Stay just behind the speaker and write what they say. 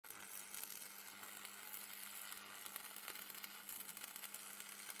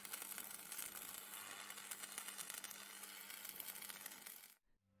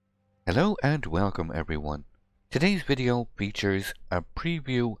Hello and welcome everyone. Today's video features a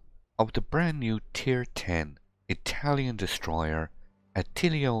preview of the brand new Tier 10 Italian destroyer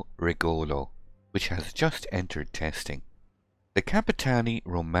Attilio Regolo, which has just entered testing. The Capitani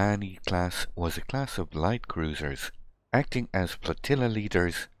Romani class was a class of light cruisers acting as flotilla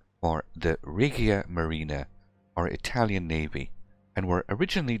leaders for the Regia Marina or Italian Navy and were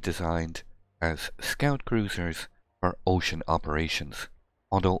originally designed as scout cruisers for ocean operations,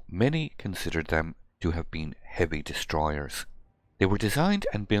 although many considered them to have been heavy destroyers. They were designed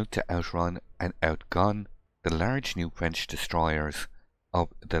and built to outrun and outgun the large new French destroyers of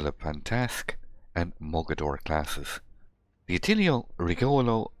the Fantasque and Mogador classes. The Attilio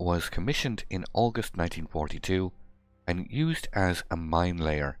Regolo was commissioned in August 1942 and used as a mine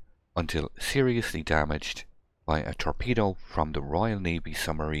layer until seriously damaged by a torpedo from the Royal Navy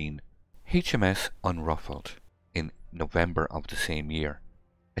submarine HMS Unruffled in November of the same year.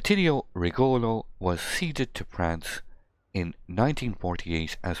 Attilio Regolo was ceded to France in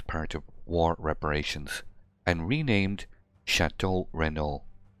 1948 as part of war reparations and renamed Châteaurenault.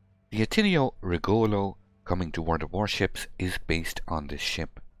 The Attilio Regolo coming to World of Warships is based on this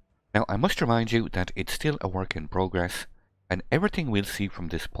ship. Now I must remind you that it's still a work in progress and everything we'll see from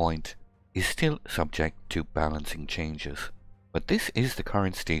this point is still subject to balancing changes. But this is the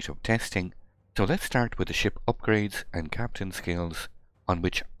current state of testing, so let's start with the ship upgrades and captain skills on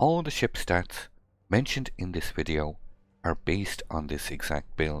which all the ship stats mentioned in this video are based on this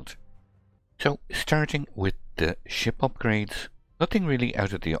exact build. So starting with the ship upgrades, nothing really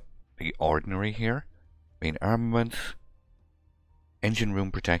out of the ordinary here. Main armaments, engine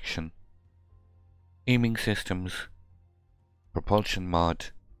room protection, aiming systems, propulsion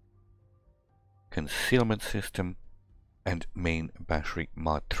mod, concealment system, and main battery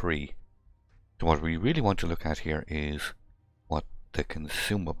mod 3. So what we really want to look at here is what the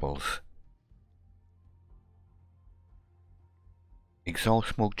consumables.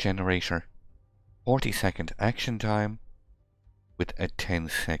 Exhaust smoke generator, 40-second action time with a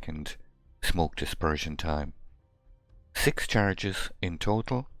 10-second smoke dispersion time. 6 charges in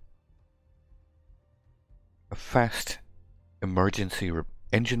total. A fast emergency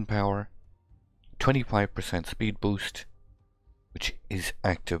engine power, 25% speed boost, which is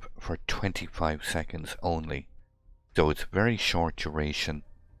active for 25 seconds only. So it's very short duration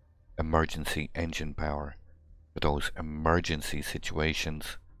emergency engine power for those emergency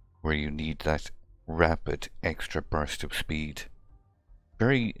situations where you need that rapid extra burst of speed.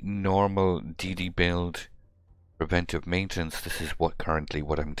 Very normal DD build. Preventive maintenance, this is what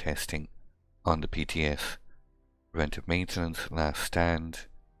I'm testing on the PTS. Preventive maintenance, last stand,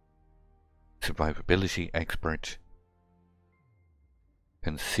 survivability expert,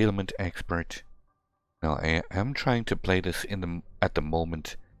 concealment expert. Now I am trying to play this at the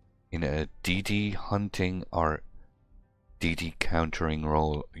moment in a DD hunting or DD countering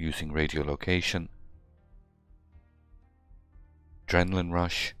role using radiolocation, adrenaline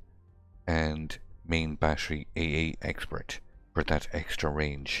rush, and main battery AA expert for that extra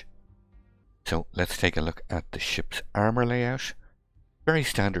range. So let's take a look at the ship's armor layout. Very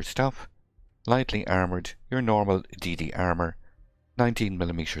standard stuff. Lightly armored, your normal DD armor,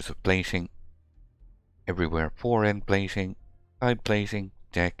 19mm of plating, everywhere fore end plating, side plating,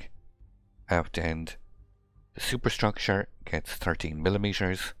 deck, aft end. The superstructure gets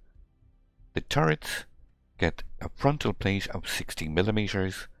 13mm. The turrets get a frontal plate of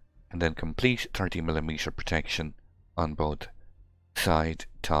 60mm and then complete 30mm protection on both side,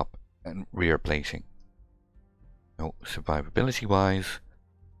 top and rear plating. Now, survivability wise,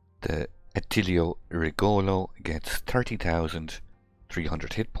 the Attilio Regolo gets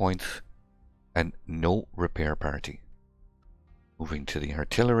 30,300 hit points and no repair party. Moving to the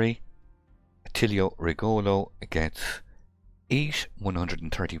artillery, Attilio Regolo gets 8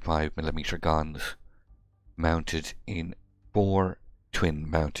 135mm guns mounted in 4 twin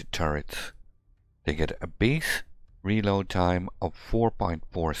mounted turrets. They get a base reload time of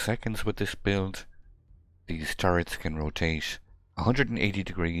 4.4 seconds with this build. These turrets can rotate 180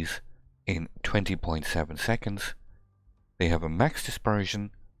 degrees in 20.7 seconds. They have a max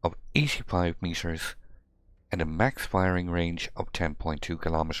dispersion of 85 meters and a max firing range of 10.2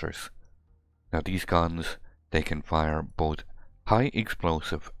 kilometers. Now these guns, they can fire both high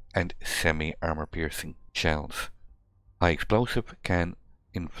explosive and semi-armor piercing shells. High explosive can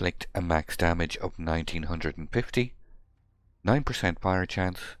inflict a max damage of 1950, 9% fire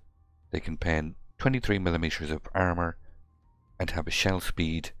chance. They can pen 23mm of armor and have a shell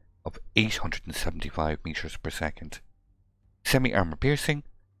speed of 875 meters per second. Semi-armor piercing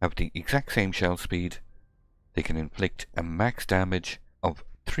have the exact same shell speed. They can inflict a max damage of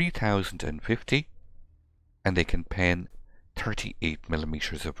 3050, and they can pen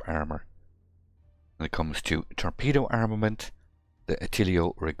 38mm of armour. When it comes to torpedo armament, the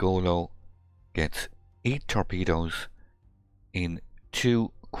Attilio Regolo gets 8 torpedoes in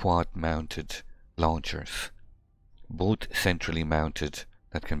 2 quad-mounted launchers, both centrally mounted,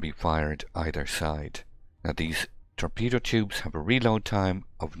 that can be fired either side. Now these torpedo tubes have a reload time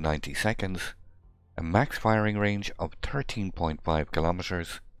of 90 seconds, a max firing range of 13.5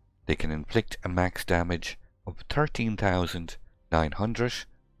 kilometers. They can inflict a max damage of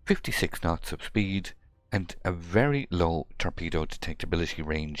 13,956 knots of speed and a very low torpedo detectability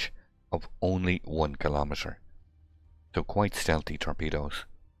range of only 1 kilometer. So quite stealthy torpedoes.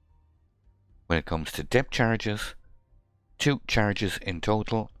 When it comes to depth charges, 2 charges in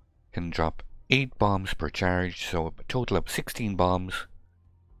total can drop 8 bombs per charge, so a total of 16 bombs.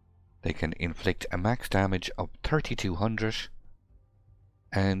 They can inflict a max damage of 3200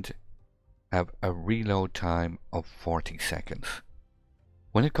 and have a reload time of 40 seconds.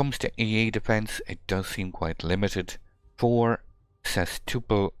 When it comes to AA defense, it does seem quite limited. 4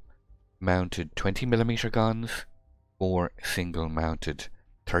 sextuple mounted 20mm guns, 4 single mounted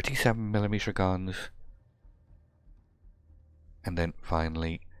 37mm guns, and then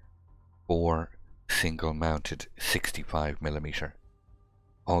finally 4 single mounted 65mm.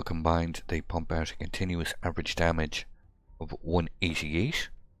 All combined, they pump out a continuous average damage of 188,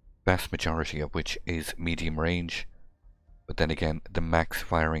 vast majority of which is medium range. But then again, the max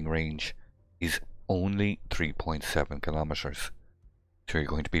firing range is only 3.7 kilometers. So you're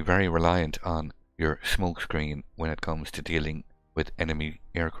going to be very reliant on your smokescreen when it comes to dealing with enemy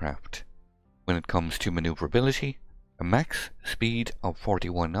aircraft. When it comes to maneuverability, a max speed of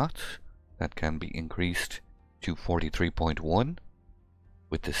 41 knots that can be increased to 43.1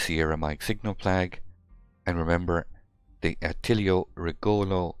 with the Sierra Mike signal flag. And remember, the Attilio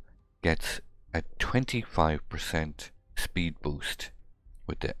Regolo gets a 25% speed boost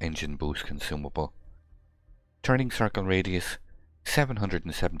with the engine boost consumable. Turning circle radius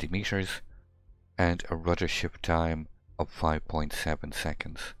 770 meters and a rudder shift time of 5.7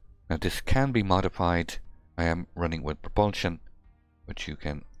 seconds. Now this can be modified. I am running with propulsion, but you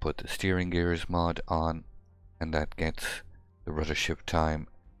can put the steering gears mod on and that gets the rudder shift time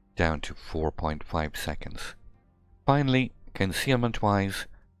down to 4.5 seconds. Finally, concealment wise,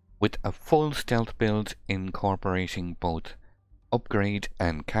 with a full stealth build incorporating both upgrade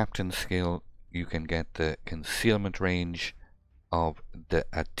and captain skill, you can get the concealment range of the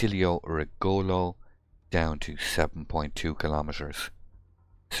Attilio Regolo down to 7.2 kilometers.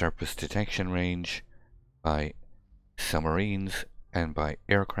 Surface detection range by submarines and by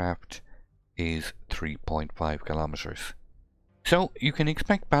aircraft is 3.5 kilometers. So you can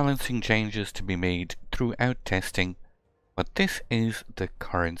expect balancing changes to be made throughout testing, but this is the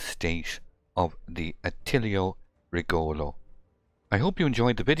current state of the Attilio Regolo. I hope you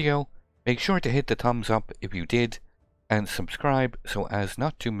enjoyed the video. Make sure to hit the thumbs up if you did, and subscribe so as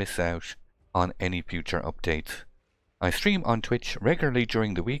not to miss out on any future updates. I stream on Twitch regularly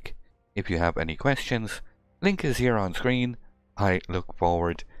during the week. If you have any questions, link is here on screen. I look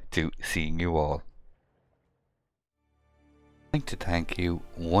forward to seeing you all. I'd like to thank you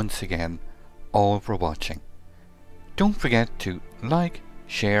once again all for watching. Don't forget to like,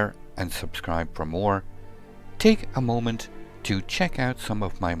 share and subscribe for more. Take a moment to check out some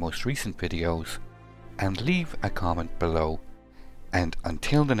of my most recent videos and leave a comment below. And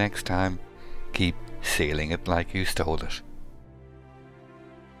until the next time, keep sailing it like you stole it.